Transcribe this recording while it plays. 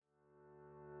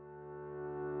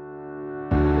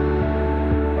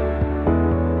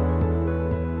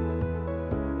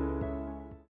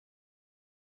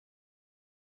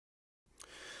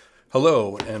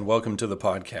Hello, and welcome to the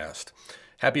podcast.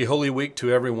 Happy Holy Week to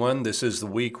everyone. This is the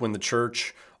week when the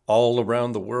church all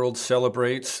around the world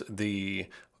celebrates the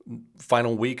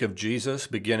final week of Jesus,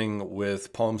 beginning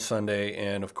with Palm Sunday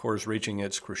and, of course, reaching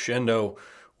its crescendo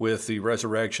with the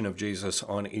resurrection of Jesus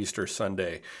on Easter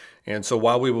Sunday. And so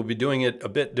while we will be doing it a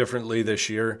bit differently this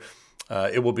year,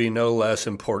 it will be no less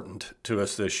important to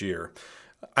us this year.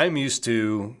 I'm used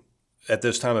to, at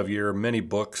this time of year, many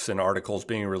books and articles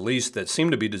being released that seem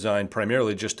to be designed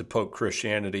primarily just to poke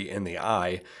Christianity in the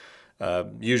eye.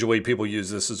 Usually people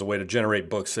use this as a way to generate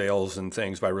book sales and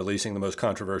things by releasing the most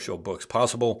controversial books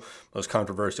possible, most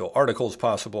controversial articles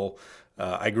possible.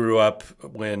 I grew up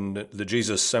when the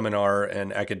Jesus Seminar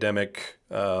and academic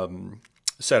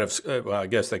set of, I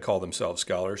guess they call themselves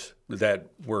scholars, that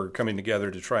were coming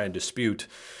together to try and dispute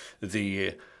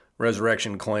the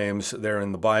resurrection claims there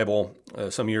in the Bible.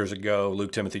 Some years ago,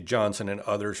 Luke Timothy Johnson and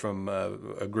others from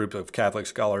a group of Catholic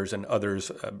scholars and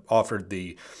others offered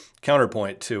the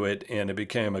counterpoint to it, and it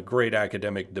became a great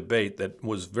academic debate that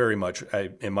was very much,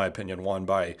 in my opinion, won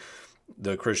by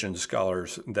the Christian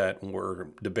scholars that were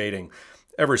debating.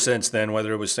 Ever since then,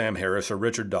 whether it was Sam Harris or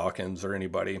Richard Dawkins or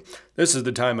anybody, this is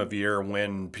the time of year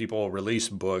when people release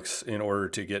books in order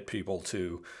to get people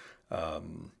to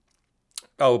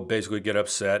basically get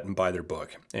upset and buy their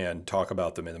book and talk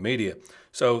about them in the media.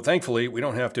 So thankfully, we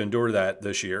don't have to endure that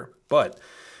this year, but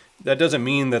that doesn't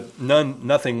mean that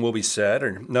nothing will be said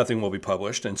or nothing will be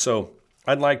published. And so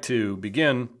I'd like to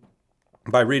begin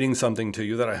by reading something to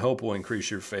you that I hope will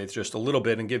increase your faith just a little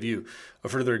bit and give you a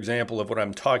further example of what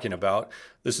I'm talking about.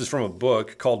 This is from a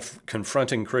book called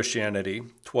Confronting Christianity,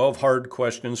 12 Hard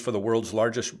Questions for the World's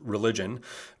Largest Religion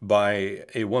by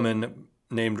a woman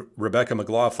named Rebecca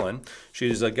McLaughlin.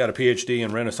 She's got a PhD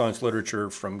in Renaissance literature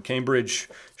from Cambridge.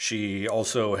 She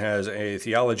also has a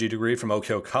theology degree from Oak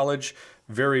Hill College.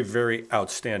 Very, very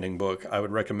outstanding book. I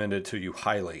would recommend it to you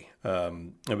highly.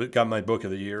 I've got my book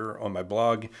of the year on my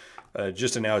blog.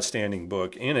 Just an outstanding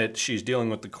book. In it, she's dealing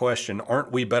with the question,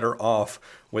 aren't we better off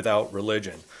without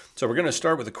religion? So we're going to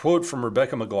start with a quote from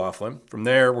Rebecca McLaughlin. From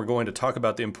there, we're going to talk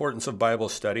about the importance of Bible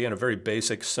study in a very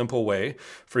basic, simple way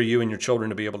for you and your children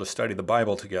to be able to study the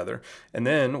Bible together. And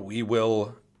then we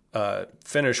will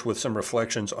finish with some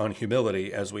reflections on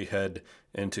humility as we head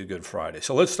into Good Friday.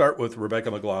 So let's start with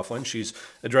Rebecca McLaughlin. She's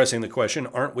addressing the question,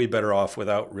 aren't we better off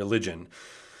without religion?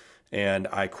 And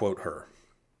I quote her.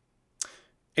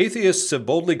 Atheists have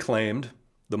boldly claimed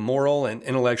the moral and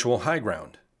intellectual high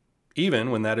ground,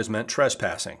 even when that has meant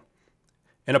trespassing.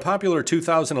 In a popular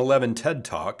 2011 TED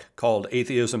Talk called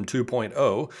Atheism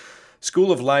 2.0,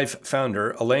 School of Life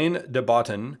founder Alain de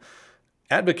Botton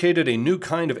advocated a new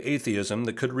kind of atheism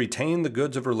that could retain the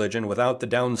goods of religion without the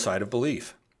downside of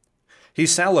belief. He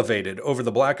salivated over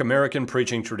the Black American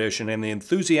preaching tradition and the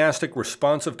enthusiastic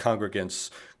response of congregants,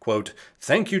 quote,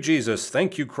 "Thank you, Jesus,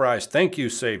 thank you, Christ, thank you,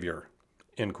 Savior,"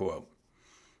 end quote.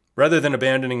 Rather than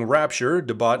abandoning rapture,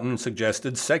 de Botton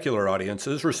suggested secular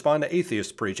audiences respond to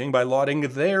atheist preaching by lauding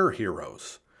their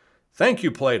heroes. Thank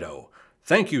you, Plato.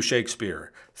 Thank you,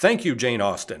 Shakespeare. Thank you, Jane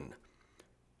Austen.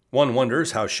 One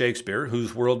wonders how Shakespeare,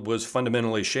 whose world was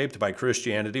fundamentally shaped by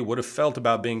Christianity, would have felt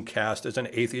about being cast as an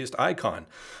atheist icon.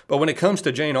 But when it comes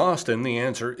to Jane Austen, the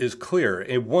answer is clear.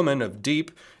 A woman of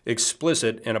deep,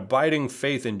 explicit, and abiding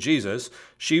faith in Jesus,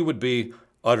 she would be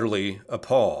utterly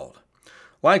appalled.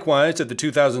 Likewise, at the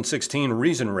 2016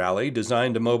 Reason Rally,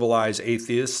 designed to mobilize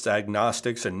atheists,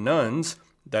 agnostics, and nuns,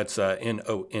 that's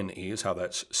N-O-N-E is how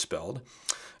that's spelled,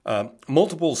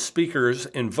 multiple speakers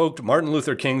invoked Martin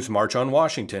Luther King's March on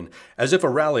Washington, as if a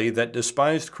rally that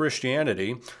despised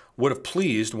Christianity would have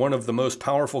pleased one of the most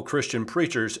powerful Christian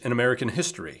preachers in American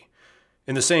history.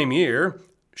 In the same year,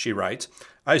 she writes,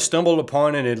 I stumbled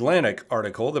upon an Atlantic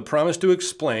article that promised to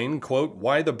explain, quote,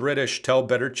 why the British tell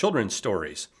better children's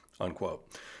stories, unquote.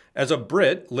 As a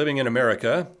Brit living in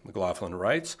America, McLaughlin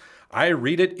writes, I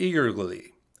read it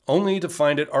eagerly, only to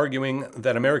find it arguing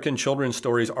that American children's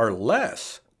stories are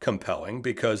less compelling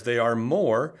because they are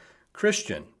more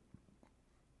Christian.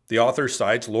 The author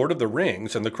cites Lord of the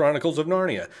Rings and the Chronicles of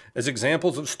Narnia as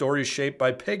examples of stories shaped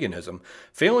by paganism,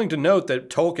 failing to note that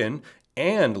Tolkien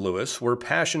and Lewis were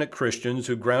passionate Christians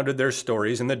who grounded their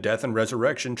stories in the death and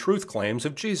resurrection truth claims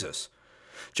of Jesus.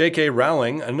 J.K.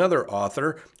 Rowling, another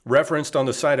author referenced on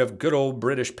the site of good old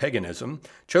British paganism,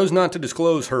 chose not to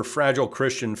disclose her fragile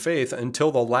Christian faith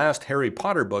until the last Harry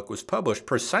Potter book was published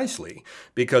precisely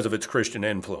because of its Christian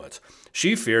influence.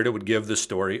 She feared it would give the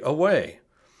story away.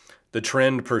 The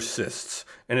trend persists.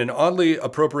 In an oddly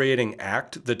appropriating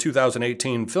act, the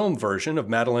 2018 film version of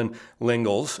Madeleine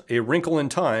L'Engle's A Wrinkle in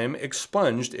Time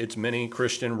expunged its many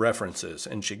Christian references,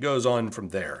 and she goes on from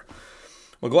there.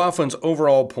 McLaughlin's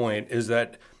overall point is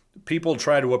that people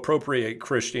try to appropriate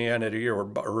Christianity or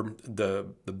the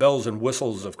bells and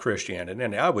whistles of Christianity.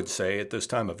 And I would say at this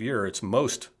time of year, it's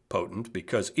most potent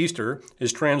because Easter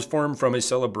is transformed from a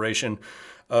celebration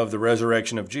of the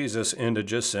resurrection of Jesus into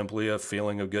just simply a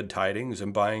feeling of good tidings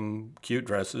and buying cute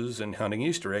dresses and hunting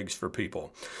Easter eggs for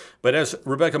people. But as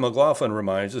Rebecca McLaughlin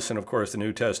reminds us, and of course the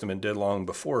New Testament did long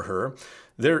before her,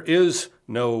 there is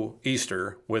no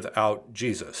Easter without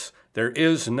Jesus. There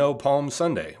is no Palm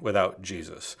Sunday without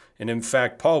Jesus. And in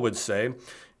fact, Paul would say,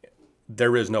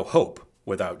 there is no hope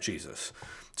without Jesus.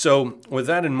 So with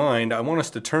that in mind, I want us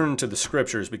to turn to the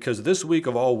scriptures because this week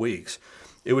of all weeks,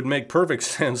 it would make perfect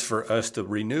sense for us to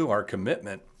renew our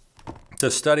commitment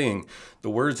to studying the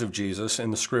words of Jesus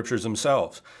in the scriptures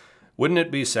themselves. Wouldn't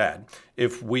it be sad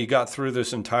if we got through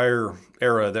this entire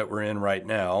era that we're in right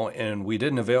now and we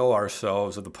didn't avail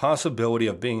ourselves of the possibility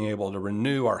of being able to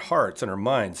renew our hearts and our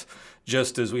minds,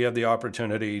 just as we have the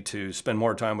opportunity to spend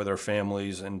more time with our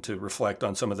families and to reflect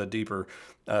on some of the deeper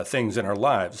things in our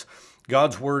lives?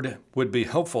 God's word would be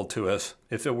helpful to us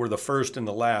if it were the first and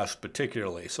the last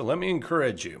particularly. So let me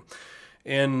encourage you.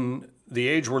 In the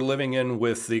age we're living in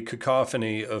with the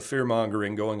cacophony of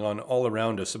fear-mongering going on all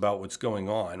around us about what's going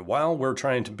on, while we're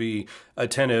trying to be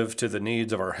attentive to the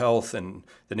needs of our health and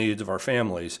the needs of our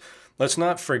families, let's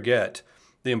not forget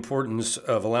the importance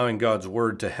of allowing God's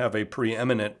word to have a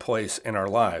preeminent place in our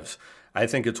lives. I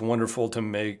think it's wonderful to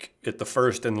make it the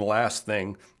first and the last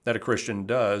thing that a Christian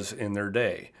does in their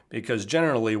day, because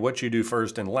generally what you do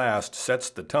first and last sets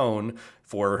the tone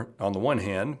for, on the one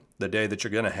hand, the day that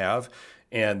you're going to have,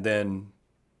 and then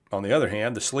on the other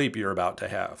hand, the sleep you're about to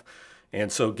have.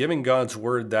 And so giving God's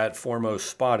word that foremost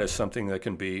spot is something that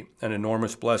can be an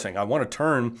enormous blessing. I want to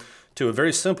turn to a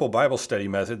very simple Bible study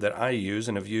method that I use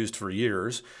and have used for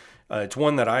years. It's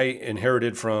one that I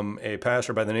inherited from a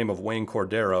pastor by the name of Wayne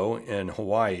Cordero in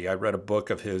Hawaii. I read a book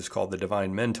of his called The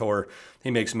Divine Mentor. He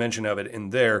makes mention of it in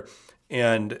there.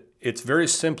 And it's very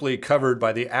simply covered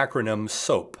by the acronym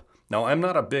SOAP. Now, I'm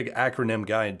not a big acronym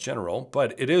guy in general,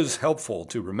 but it is helpful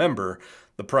to remember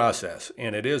the process.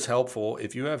 And it is helpful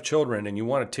if you have children and you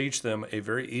want to teach them a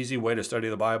very easy way to study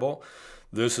the Bible.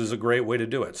 This is a great way to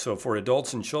do it. So for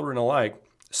adults and children alike,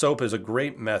 SOAP is a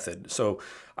great method. So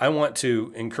I want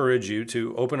to encourage you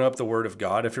to open up the Word of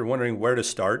God. If you're wondering where to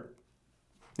start,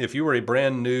 if you were a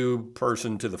brand new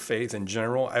person to the faith in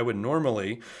general, I would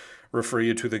normally refer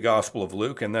you to the Gospel of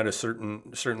Luke, and that is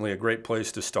certainly a great place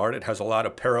to start. It has a lot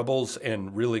of parables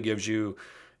and really gives you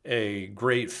a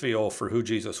great feel for who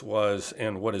Jesus was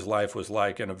and what his life was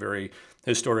like in a very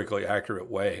historically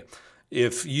accurate way.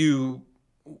 If you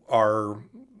are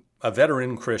a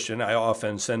veteran Christian, I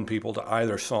often send people to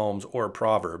either Psalms or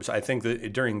Proverbs. I think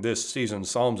that during this season,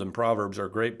 Psalms and Proverbs are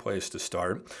a great place to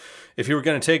start. If you were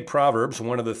going to take Proverbs,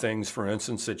 one of the things, for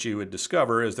instance, that you would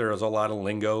discover is there is a lot of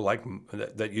lingo like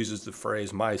that uses the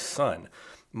phrase, my son.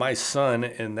 My son,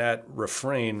 and that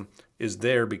refrain is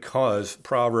there because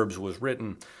Proverbs was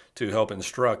written to help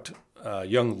instruct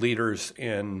young leaders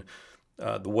in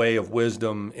the way of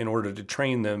wisdom in order to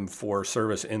train them for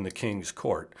service in the king's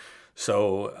court.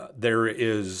 So there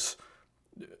is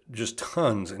just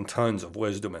tons and tons of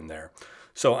wisdom in there.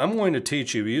 So I'm going to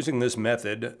teach you using this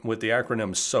method with the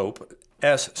acronym SOAP.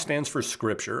 S stands for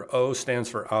Scripture, O stands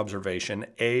for observation,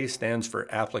 A stands for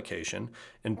application,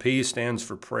 and P stands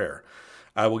for prayer.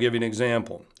 I will give you an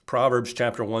example. Proverbs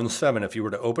chapter 1:7, if you were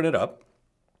to open it up,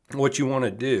 what you want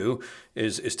to do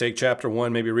is take chapter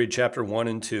 1, maybe read chapter 1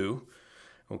 and 2,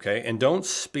 okay? And don't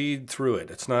speed through it.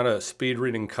 It's not a speed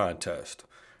reading contest.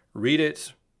 Read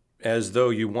it as though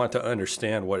you want to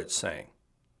understand what it's saying.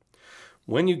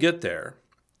 When you get there,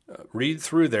 read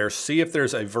through there, see if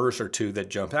there's a verse or two that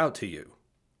jump out to you.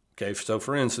 Okay, so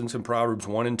for instance, in Proverbs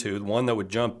 1 and 2, the one that would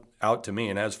jump out to me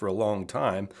and has for a long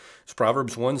time is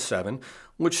Proverbs 1:7,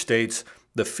 which states,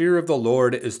 "The fear of the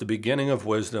Lord is the beginning of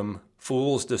wisdom.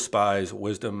 Fools despise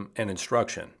wisdom and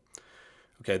instruction."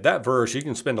 Okay, that verse, you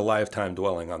can spend a lifetime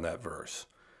dwelling on that verse.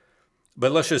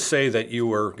 But let's just say that you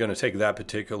were going to take that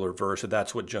particular verse, and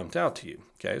that's what jumped out to you.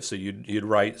 Okay, so you'd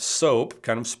write SOAP,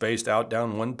 kind of spaced out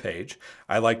down one page.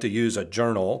 I like to use a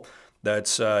journal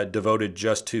that's devoted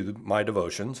just to my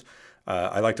devotions.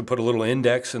 I like to put a little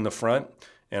index in the front,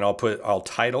 and I'll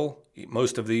title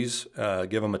most of these,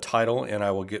 give them a title, and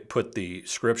I will put the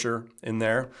scripture in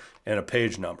there and a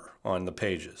page number on the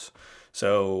pages.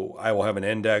 So I will have an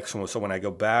index, so when I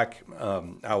go back,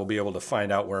 I will be able to find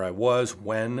out where I was,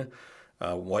 when,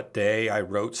 what day I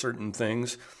wrote certain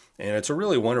things. And it's a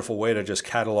really wonderful way to just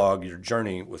catalog your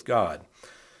journey with God.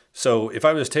 So if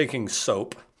I was taking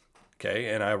SOAP, okay,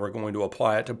 and I were going to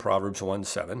apply it to Proverbs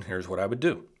 1:7, here's what I would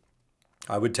do.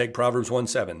 I would take Proverbs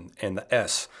 1:7 and the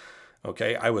S.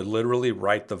 Okay, I would literally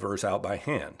write the verse out by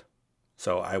hand.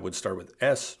 So I would start with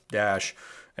S dash,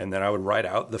 and then I would write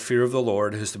out, the fear of the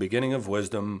Lord is the beginning of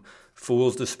wisdom.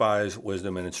 Fools despise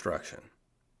wisdom and instruction.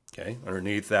 Okay,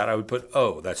 underneath that I would put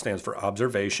O. That stands for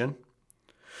observation.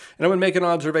 And I would make an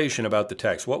observation about the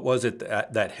text. What was it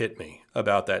that hit me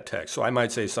about that text? So I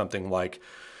might say something like,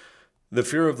 the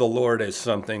fear of the Lord is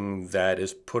something that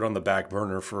is put on the back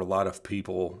burner for a lot of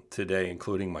people today,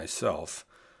 including myself.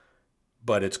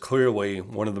 But it's clearly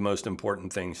one of the most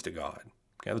important things to God.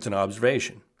 Okay, that's an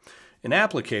observation. An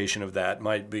application of that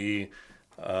might be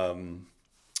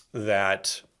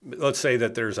that, let's say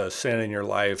that there's a sin in your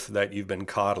life that you've been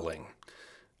coddling.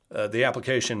 The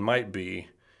application might be,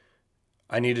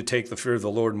 I need to take the fear of the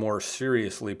Lord more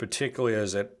seriously, particularly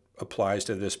as it applies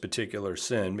to this particular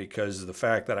sin, because the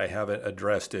fact that I haven't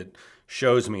addressed it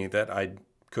shows me that I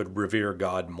could revere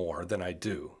God more than I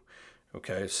do.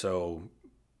 Okay, so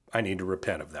I need to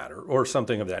repent of that, or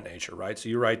something of that nature, right? So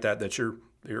you write that, that's your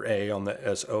A on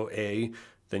the SOA,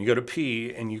 then you go to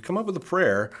P, and you come up with a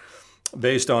prayer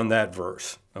based on that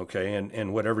verse, okay,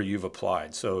 and whatever you've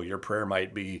applied. So your prayer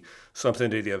might be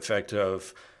something to the effect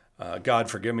of, God,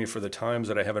 forgive me for the times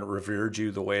that I haven't revered you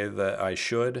the way that I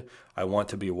should. I want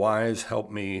to be wise.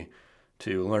 Help me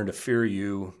to learn to fear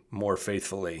you more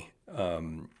faithfully,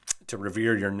 to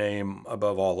revere your name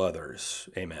above all others.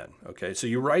 Amen. Okay, so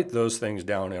you write those things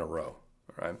down in a row.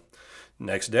 All right.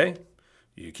 Next day,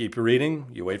 you keep reading.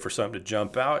 You wait for something to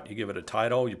jump out. You give it a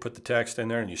title. You put the text in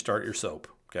there, and you start your soap.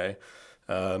 Okay.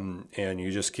 And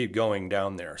you just keep going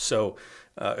down there. So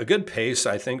a good pace,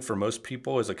 I think, for most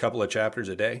people is a couple of chapters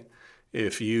a day.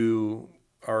 If you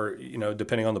are,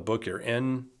 depending on the book you're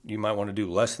in, you might want to do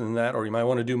less than that, or you might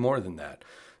want to do more than that.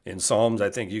 In Psalms, I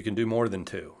think you can do more than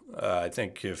 2. I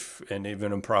think and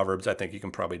even in Proverbs, I think you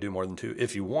can probably do more than 2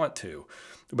 if you want to.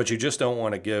 But you just don't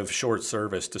want to give short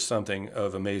service to something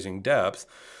of amazing depth.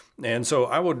 And so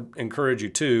I would encourage you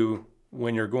to,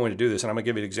 when you're going to do this, and I'm going to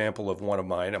give you an example of one of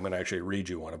mine. I'm going to actually read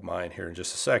you one of mine here in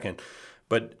just a second.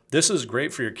 But this is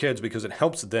great for your kids because it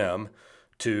helps them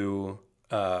to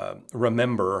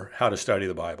remember how to study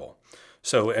the Bible.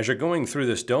 So as you're going through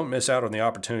this, don't miss out on the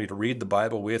opportunity to read the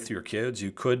Bible with your kids.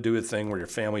 You could do a thing where your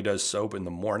family does soap in the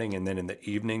morning, and then in the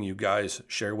evening, you guys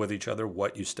share with each other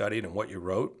what you studied and what you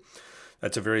wrote.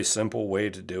 That's a very simple way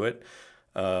to do it.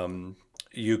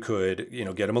 You could,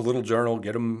 get them a little journal,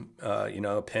 get them,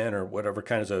 a pen or whatever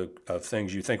kinds of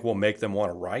things you think will make them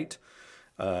want to write.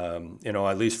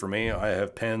 At least for me, I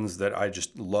have pens that I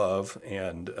just love,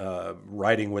 and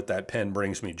writing with that pen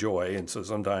brings me joy. And so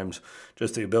sometimes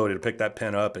just the ability to pick that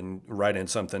pen up and write in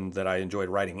something that I enjoyed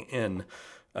writing in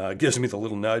gives me the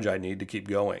little nudge I need to keep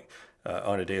going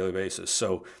on a daily basis.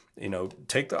 So,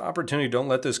 take the opportunity. Don't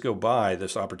let this go by,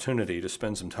 this opportunity to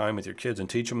spend some time with your kids and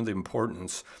teach them the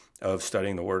importance of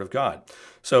studying the Word of God.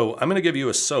 So I'm going to give you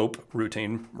a soap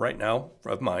routine right now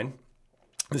of mine.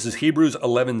 This is Hebrews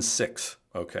 11:6,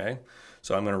 okay?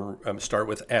 So I'm going to start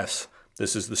with S.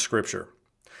 This is the scripture.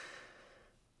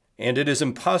 And it is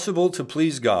impossible to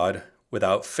please God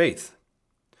without faith.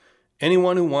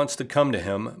 Anyone who wants to come to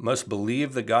him must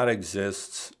believe that God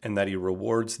exists and that he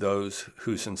rewards those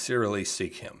who sincerely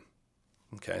seek him.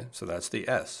 Okay, so that's the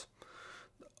S.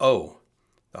 O,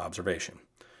 the observation.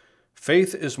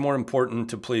 Faith is more important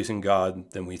to pleasing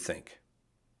God than we think.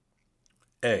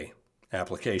 A,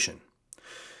 application.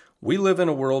 We live in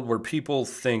a world where people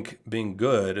think being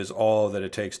good is all that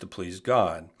it takes to please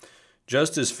God.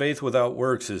 Just as faith without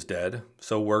works is dead,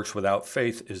 so works without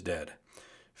faith is dead.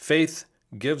 Faith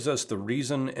gives us the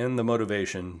reason and the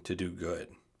motivation to do good.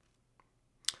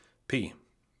 P,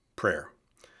 prayer.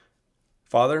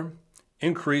 Father,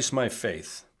 increase my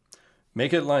faith.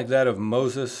 Make it like that of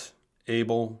Moses,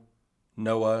 Abel,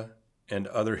 Noah, and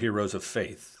other heroes of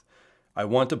faith. I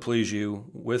want to please you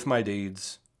with my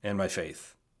deeds and my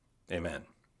faith. Amen.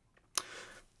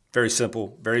 Very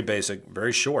simple, very basic,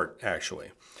 very short,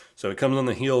 actually. So it comes on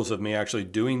the heels of me actually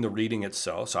doing the reading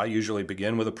itself. So I usually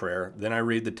begin with a prayer, then I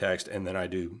read the text, and then I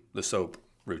do the soap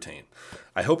routine.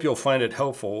 I hope you'll find it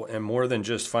helpful, and more than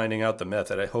just finding out the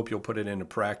method, I hope you'll put it into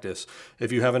practice.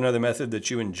 If you have another method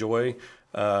that you enjoy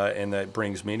and that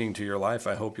brings meaning to your life,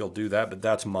 I hope you'll do that. But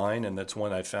that's mine, and that's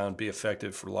one I found be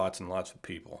effective for lots and lots of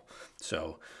people.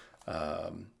 So,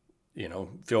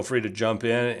 feel free to jump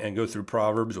in and go through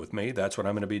Proverbs with me. That's what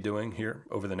I'm going to be doing here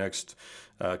over the next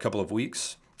couple of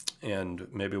weeks. And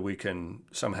maybe we can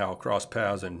somehow cross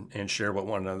paths and share what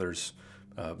one another's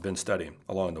been studying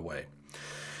along the way.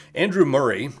 Andrew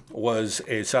Murray was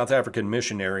a South African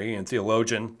missionary and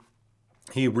theologian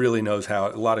he really knows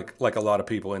how, like a lot of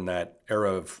people in that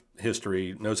era of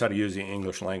history, knows how to use the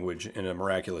English language in a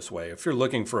miraculous way. If you're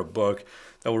looking for a book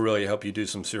that will really help you do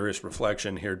some serious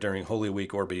reflection here during Holy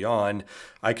Week or beyond,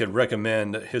 I could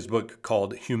recommend his book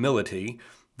called Humility: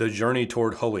 The Journey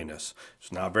Toward Holiness.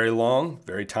 It's not very long,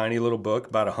 very tiny little book,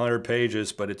 about 100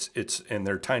 pages, but it's and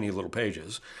they're tiny little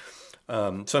pages.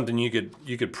 Something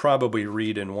you could probably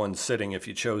read in one sitting if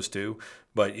you chose to,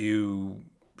 but you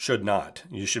should not.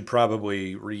 You should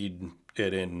probably read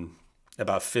it in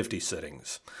about 50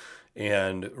 sittings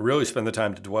and really spend the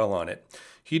time to dwell on it.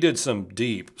 He did some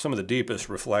of the deepest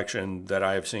reflection that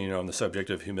I have seen on the subject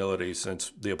of humility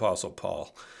since the Apostle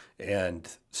Paul. And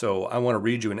so I want to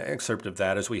read you an excerpt of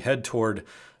that as we head toward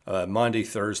Maundy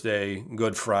Thursday,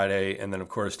 Good Friday, and then, of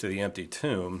course, to the empty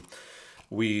tomb.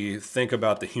 We think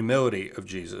about the humility of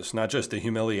Jesus, not just the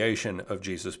humiliation of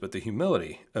Jesus, but the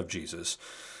humility of Jesus,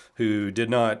 who did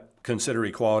not consider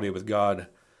equality with God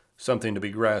something to be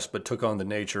grasped, but took on the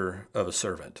nature of a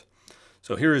servant.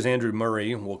 So here is Andrew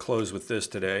Murray. We'll close with this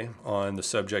today on the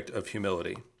subject of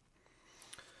humility.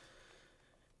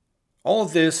 All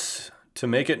of this to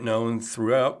make it known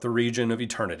throughout the region of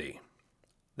eternity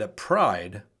that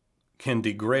pride can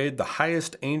degrade the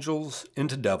highest angels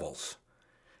into devils,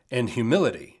 and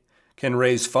humility can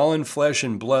raise fallen flesh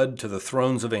and blood to the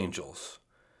thrones of angels.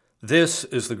 This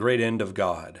is the great end of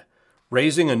God,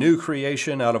 raising a new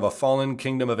creation out of a fallen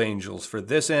kingdom of angels. For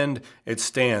this end it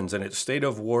stands in its state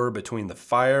of war between the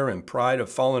fire and pride of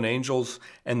fallen angels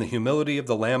and the humility of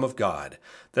the Lamb of God,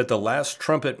 that the last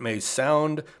trumpet may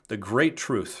sound the great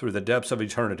truth through the depths of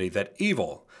eternity, that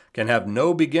evil can have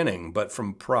no beginning but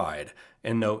from pride,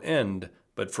 and no end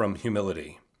but from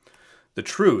humility. The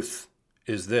truth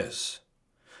is this: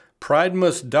 pride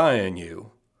must die in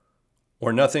you,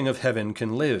 or nothing of heaven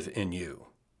can live in you.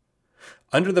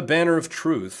 Under the banner of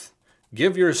truth,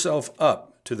 give yourself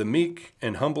up to the meek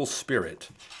and humble spirit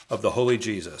of the holy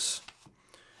Jesus.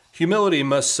 Humility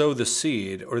must sow the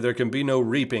seed, or there can be no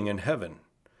reaping in heaven.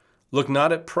 Look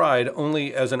not at pride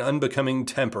only as an unbecoming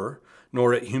temper,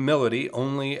 nor at humility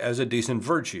only as a decent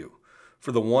virtue.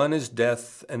 For the one is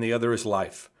death and the other is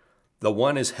life. The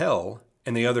one is hell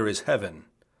and the other is heaven.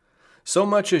 So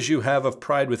much as you have of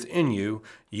pride within you,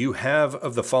 you have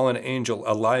of the fallen angel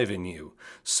alive in you.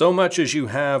 So much as you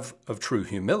have of true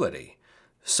humility,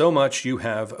 so much you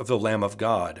have of the Lamb of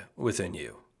God within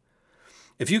you.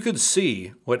 If you could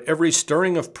see what every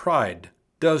stirring of pride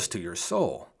does to your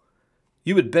soul,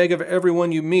 you would beg of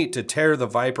everyone you meet to tear the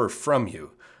viper from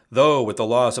you, though with the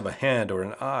loss of a hand or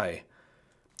an eye.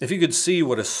 If you could see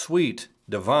what a sweet,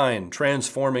 divine,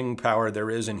 transforming power there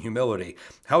is in humility,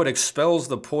 how it expels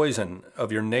the poison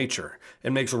of your nature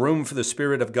and makes room for the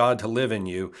Spirit of God to live in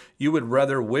you, you would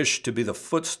rather wish to be the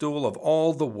footstool of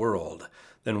all the world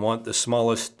than want the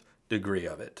smallest degree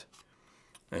of it.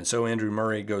 And so Andrew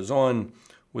Murray goes on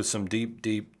with some deep,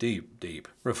 deep, deep, deep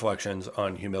reflections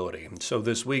on humility. And so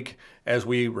this week, as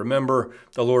we remember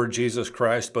the Lord Jesus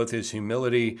Christ, both his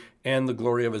humility and the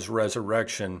glory of his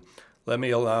resurrection, let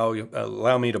me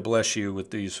allow me to bless you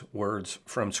with these words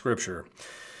from Scripture.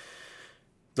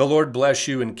 The Lord bless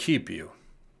you and keep you.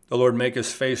 The Lord make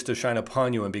his face to shine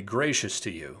upon you and be gracious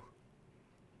to you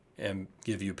and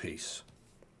give you peace.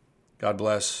 God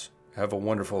bless. Have a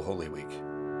wonderful Holy Week.